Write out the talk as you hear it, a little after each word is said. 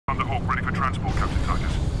ready for transport, Captain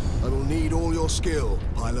Titus. I will need all your skill,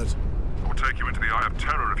 pilot. We'll take you into the Eye of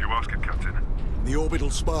Terror if you ask it, Captain. The orbital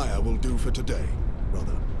spire will do for today,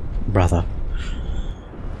 brother. Brother.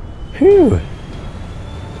 Whew.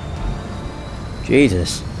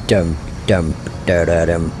 Jesus. Dum dum da da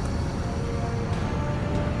dum.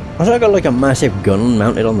 Has I got like a massive gun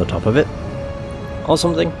mounted on the top of it? Or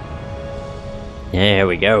something? Yeah, here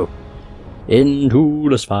we go. Into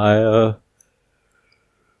the spire.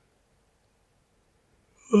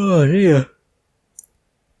 Oh dear.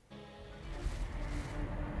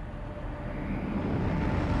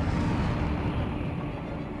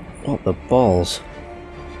 What the balls?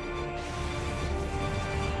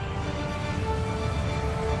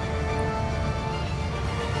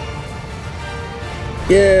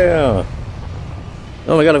 Yeah!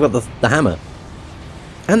 Oh my god, I've got the hammer.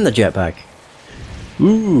 And the jetpack.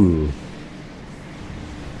 Ooh.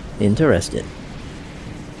 Interesting.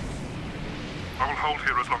 I will hold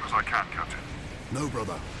here as long as I can, Captain. No,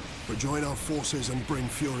 brother. But join our forces and bring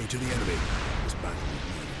fury to the enemy. This battle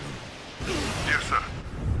will be Yes, sir.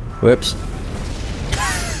 Whoops.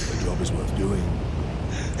 the job is worth doing.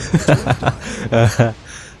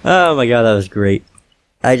 Oh my god, that was great.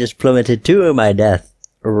 I just plummeted to my death.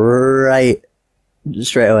 Right.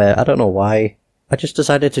 Straight away. I don't know why. I just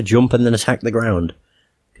decided to jump and then attack the ground.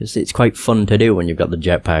 Because it's quite fun to do when you've got the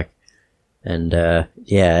jetpack. And,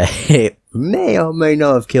 yeah, it may or may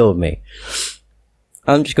not have killed me.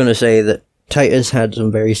 I'm just going to say that Titus had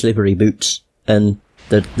some very slippery boots, and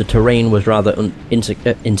the terrain was rather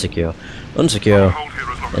unsecure,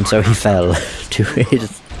 and so he fell to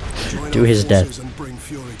his death. And bring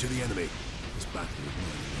fury to the enemy. This battle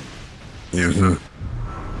Yes, sir.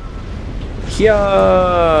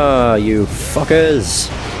 Yeah, you fuckers!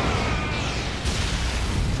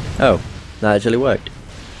 Oh, that actually worked.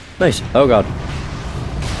 Nice. Oh god.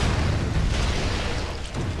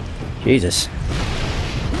 Jesus.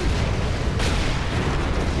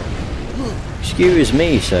 Excuse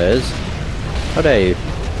me, sirs. How dare you?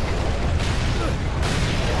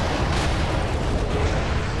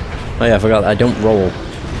 Oh yeah, I forgot. I don't roll.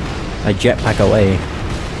 I jetpack away.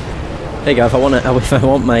 There you go. If I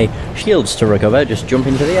want my shields to recover, just jump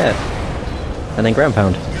into the air, and then ground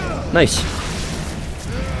pound. Nice.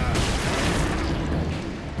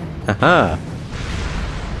 Aha.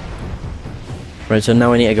 Right. So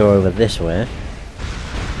now I need to go over this way.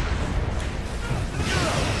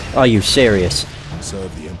 Are you serious?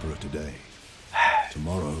 serve the Emperor today.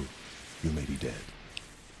 Tomorrow, you may be dead.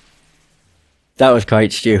 That was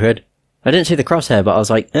quite stupid. I didn't see the crosshair, but I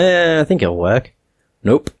was like, I think it'll work.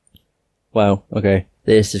 Nope. Wow, okay.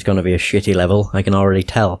 This is gonna be a shitty level, I can already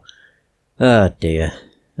tell. Oh dear.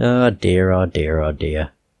 Oh dear, oh dear, oh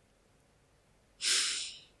dear.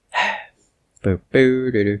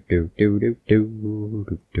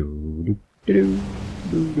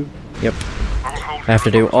 Yep. I have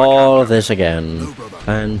to do all of this again. No, brother.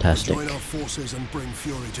 Fantastic. Join our forces and bring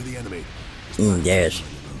fury to the enemy. Yes.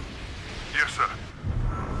 Yes, sir.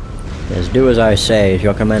 Yes, do as I say as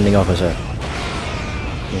your commanding officer.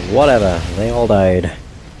 Whatever, they all died.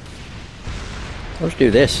 Let's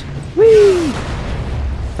do this. Whee!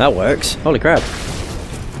 That works. Holy crap.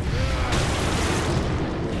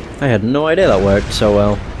 I had no idea that worked so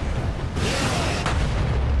well.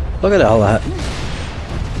 Look at all that.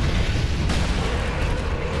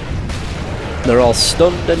 They're all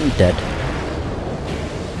stunned and dead.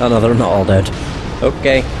 Oh no, they're not all dead.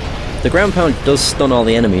 Okay. The ground pound does stun all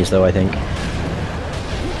the enemies though, I think.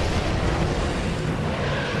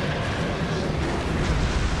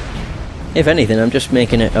 If anything, I'm just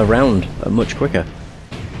making it around much quicker.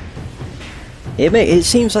 It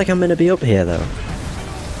seems like I'm going to be up here though.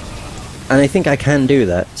 And I think I can do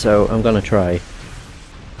that, so I'm going to try.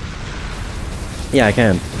 Yeah, I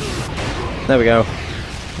can. There we go.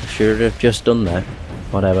 I should have just done that.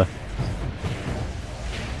 Whatever.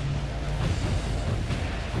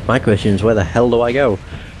 My question is, where the hell do I go?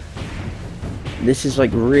 This is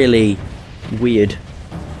like really weird.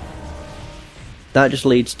 That just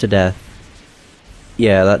leads to death.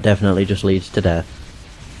 Yeah, that definitely just leads to death.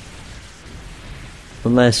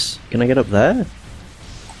 Unless, can I get up there?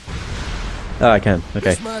 Oh, I can.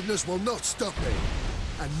 Okay. This madness will not stop me,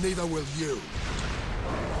 and neither will you.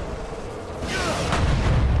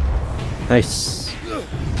 Nice. There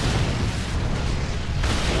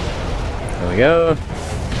we go.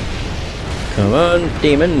 Come on,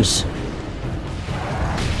 demons.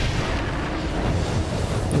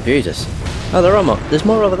 Oh, Jesus. Oh, there are more. There's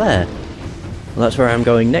more over there. Well, that's where I'm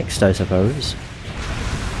going next, I suppose.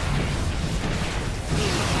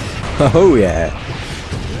 Oh, yeah.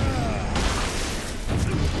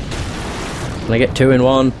 Can I get 2 in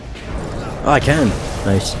 1? Oh, I can.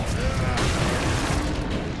 Nice.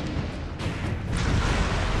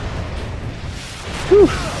 Whew.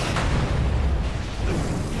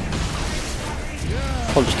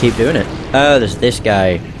 I'll just keep doing it. Oh, there's this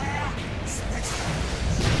guy.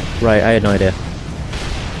 Right, I had no idea.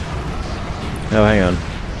 Oh, hang on.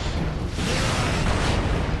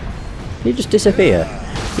 Did he just disappear?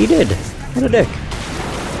 He did. What a dick.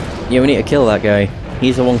 Yeah, we need to kill that guy.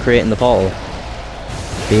 He's the one creating the portal.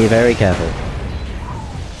 Be very careful.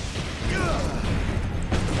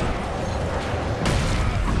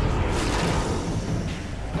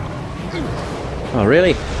 Oh,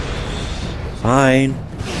 really? Fine.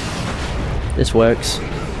 This works.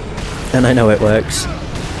 And I know it works.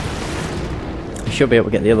 I should be able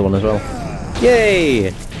to get the other one as well.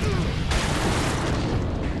 Yay!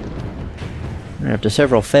 After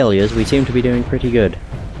several failures, we seem to be doing pretty good.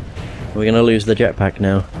 We're gonna lose the jetpack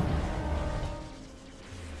now.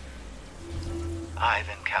 I've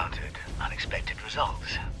encountered unexpected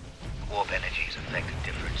results. Warp energies affect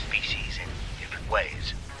different species in different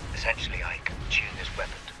ways. Essentially, I can tune this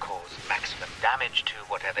weapon to cause maximum damage to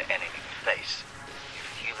whatever enemy we face. If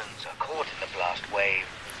humans are caught in the blast wave,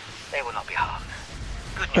 they will not be harmed.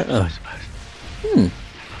 Good news, I suppose. I've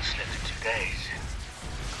not slept in 2 days.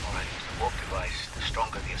 The more I use the warp device, the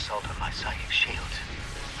stronger the assault on my psychic shield.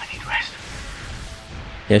 I need rest.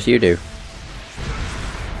 Yes, you do.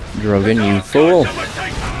 Drogon, you fool.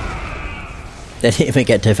 They didn't even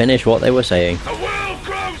get to finish what they were saying. The world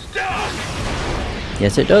grows dark!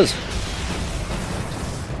 Yes, it does.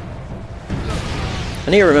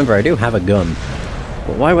 I need to remember I do have a gun.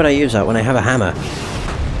 But why would I use that when I have a hammer?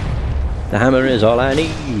 The hammer is all I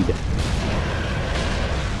need.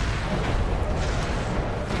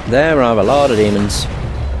 There are a lot of demons.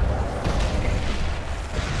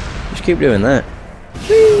 Just keep doing that.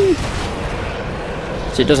 Whee!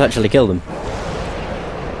 So it does actually kill them.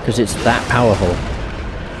 Because it's that powerful.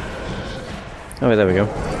 Oh, there we go.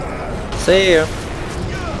 See ya!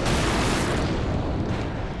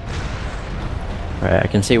 Right, I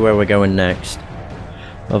can see where we're going next.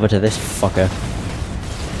 Over to this fucker.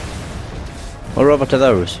 Or over to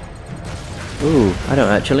those. Ooh, I don't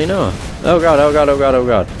actually know. Oh god, oh god, oh god, oh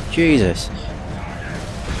god. Jesus.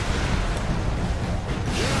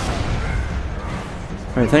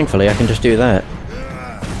 Right, thankfully I can just do that.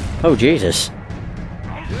 Oh Jesus.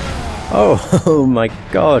 Oh, oh my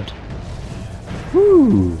god.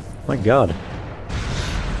 Woo, my god.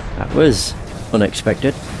 That was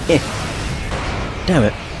unexpected. Damn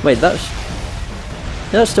it. Wait, did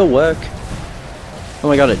that still work? Oh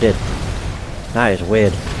my god, it did. That is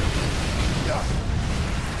weird.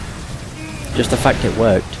 Just the fact it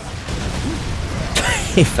worked.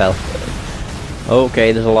 He fell.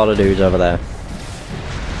 Okay, there's a lot of dudes over there.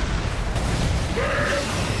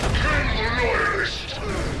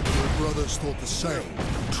 Your brothers thought the same,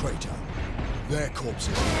 traitor. Their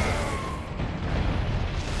corpses.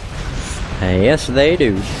 Yes, they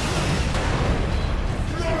do.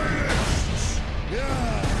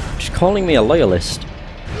 Just calling me a loyalist.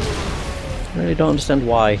 I really don't understand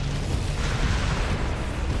why.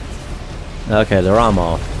 Okay, there are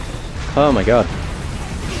more. Oh my god.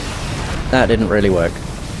 That didn't really work.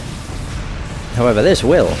 However, this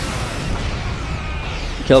will.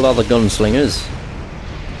 Killed all the gunslingers.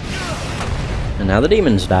 And now the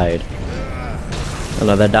demons died. Oh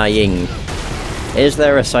no, they're dying. Is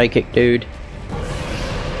there a psychic dude?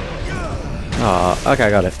 Oh, okay, I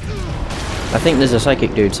got it. I think there's a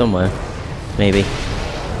psychic dude somewhere. Maybe.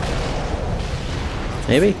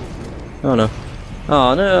 Maybe? Oh no.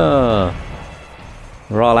 Oh no!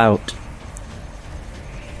 We're all out.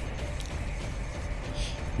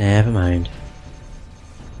 Never mind.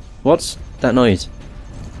 What's that noise?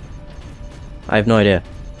 I have no idea.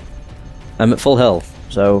 I'm at full health,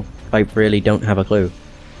 so I really don't have a clue.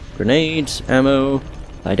 Grenades, ammo,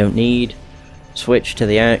 I don't need. Switch to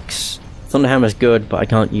the axe. Thunderhammer's good, but I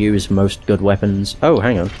can't use most good weapons. Oh,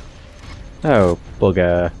 hang on. Oh,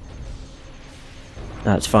 bugger.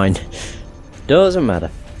 That's fine. Doesn't matter.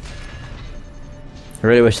 I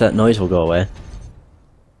really wish that noise will go away.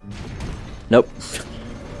 Nope.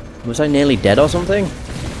 Was I nearly dead or something?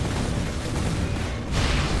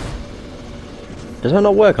 Does that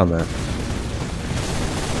not work on that?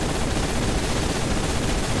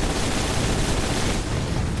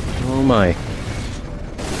 Oh my.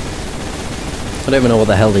 I don't even know what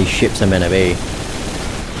the hell these ships are meant to be.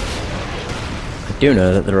 I do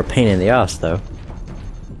know that they're a pain in the arse though.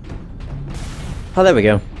 Oh, there we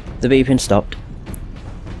go. The beeping stopped.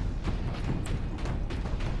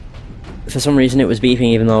 For some reason it was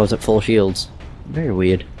beeping even though I was at full shields. Very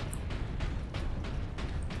weird.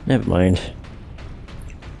 Never mind.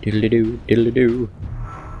 Diddly-doo, diddly-doo.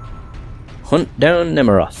 Hunt down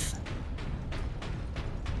Nemeroth.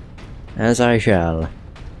 As I shall.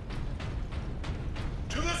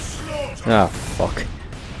 Ah, fuck.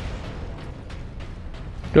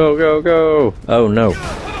 Go, go, go! Oh no.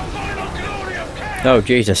 Oh,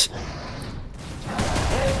 Jesus.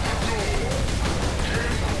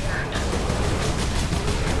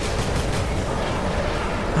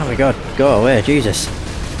 Oh my god, go away, Jesus.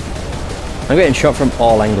 I'm getting shot from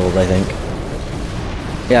all angles, I think.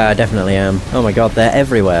 Yeah, I definitely am. Oh my god, they're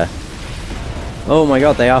everywhere. Oh my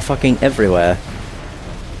god, they are fucking everywhere.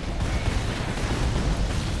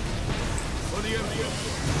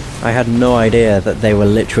 I had no idea that they were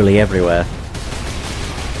literally everywhere.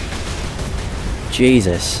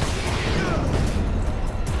 Jesus.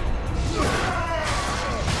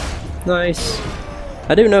 Nice.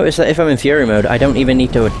 I do notice that if I'm in Fury mode, I don't even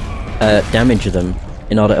need to damage them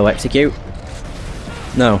in order to execute.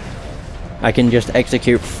 No. I can just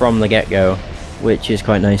execute from the get-go, which is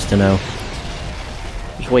quite nice to know.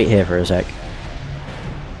 Just wait here for a sec.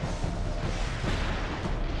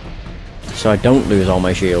 So I don't lose all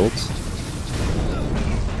my shields.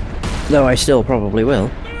 Though I still probably will.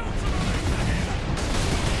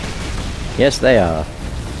 Yes, they are.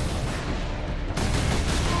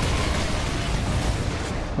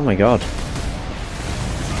 Oh my god.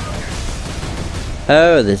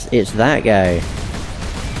 Oh, it's that guy.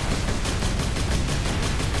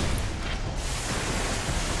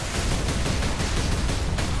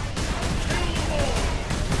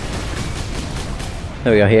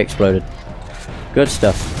 There we go, he exploded. Good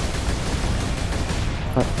stuff.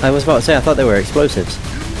 I was about to say, I thought they were explosives.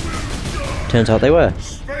 Turns out they were.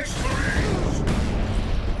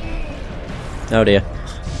 Oh dear.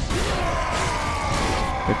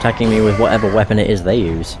 They're attacking me with whatever weapon it is they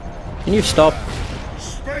use. Can you stop?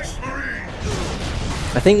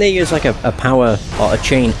 I think they use like a power or a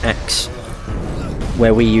chain axe,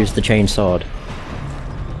 where we use the chain sword.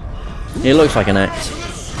 It looks like an axe.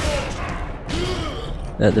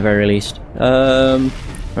 At the very least. Right,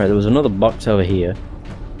 there was another box over here.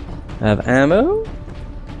 I have ammo?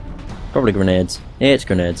 Probably grenades. Yeah, it's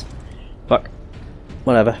grenades. Fuck.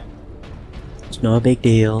 Whatever. It's no big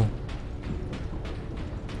deal.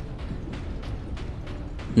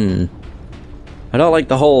 I don't like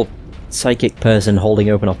the whole psychic person holding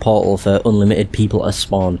open a portal for unlimited people to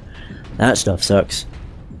spawn. That stuff sucks.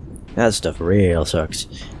 That stuff real sucks.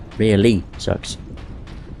 Really sucks.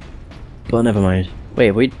 But never mind. Wait,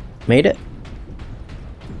 have we made it?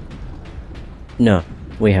 No,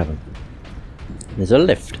 we haven't. There's a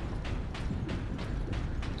lift.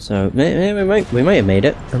 So, we might have made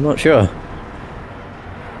it. I'm not sure.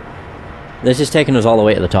 This is taking us all the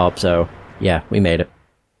way to the top, so yeah, we made it.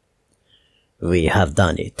 We have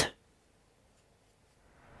done it.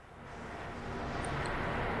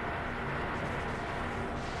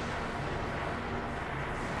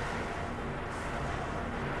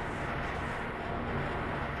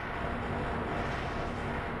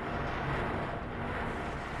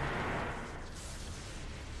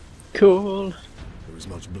 Cool. There is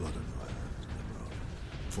much blood in my hands, Nemeroth,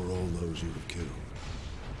 for all those you have killed.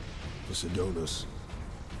 For Sidonus,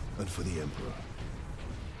 and for the Emperor.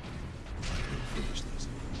 I will finish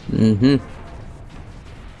this.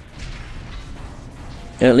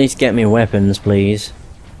 At least get me weapons, please.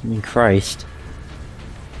 I mean, Christ.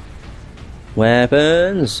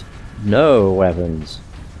 Weapons? No weapons.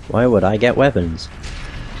 Why would I get weapons?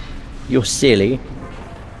 You're silly.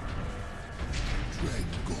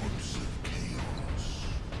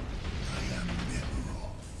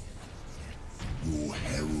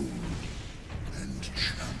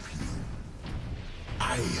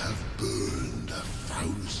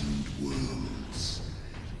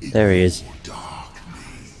 There he is. Dark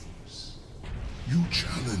names. You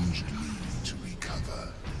challenged me to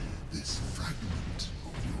recover this fragment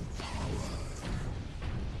of your power,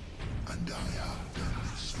 and I have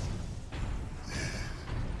done so. There,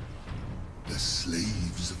 the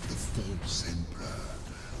slaves of the false emperor,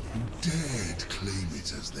 who dared claim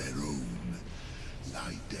it as their own,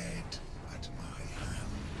 lie dead at my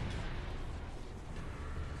hand.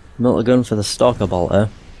 Not a gun for the stalker bolter.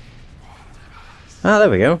 Ah,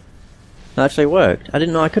 there we go. That actually worked. I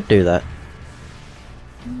didn't know I could do that.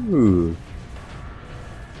 Ooh.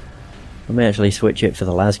 I may actually switch it for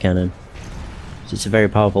the las cannon. It's a very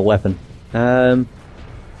powerful weapon. And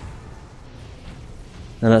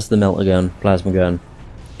that's the melter gun, plasma gun.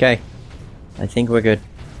 Okay. I think we're good.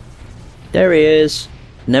 There he is!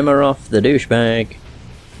 Nemeroth the douchebag.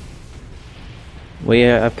 We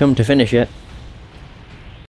have come to finish it.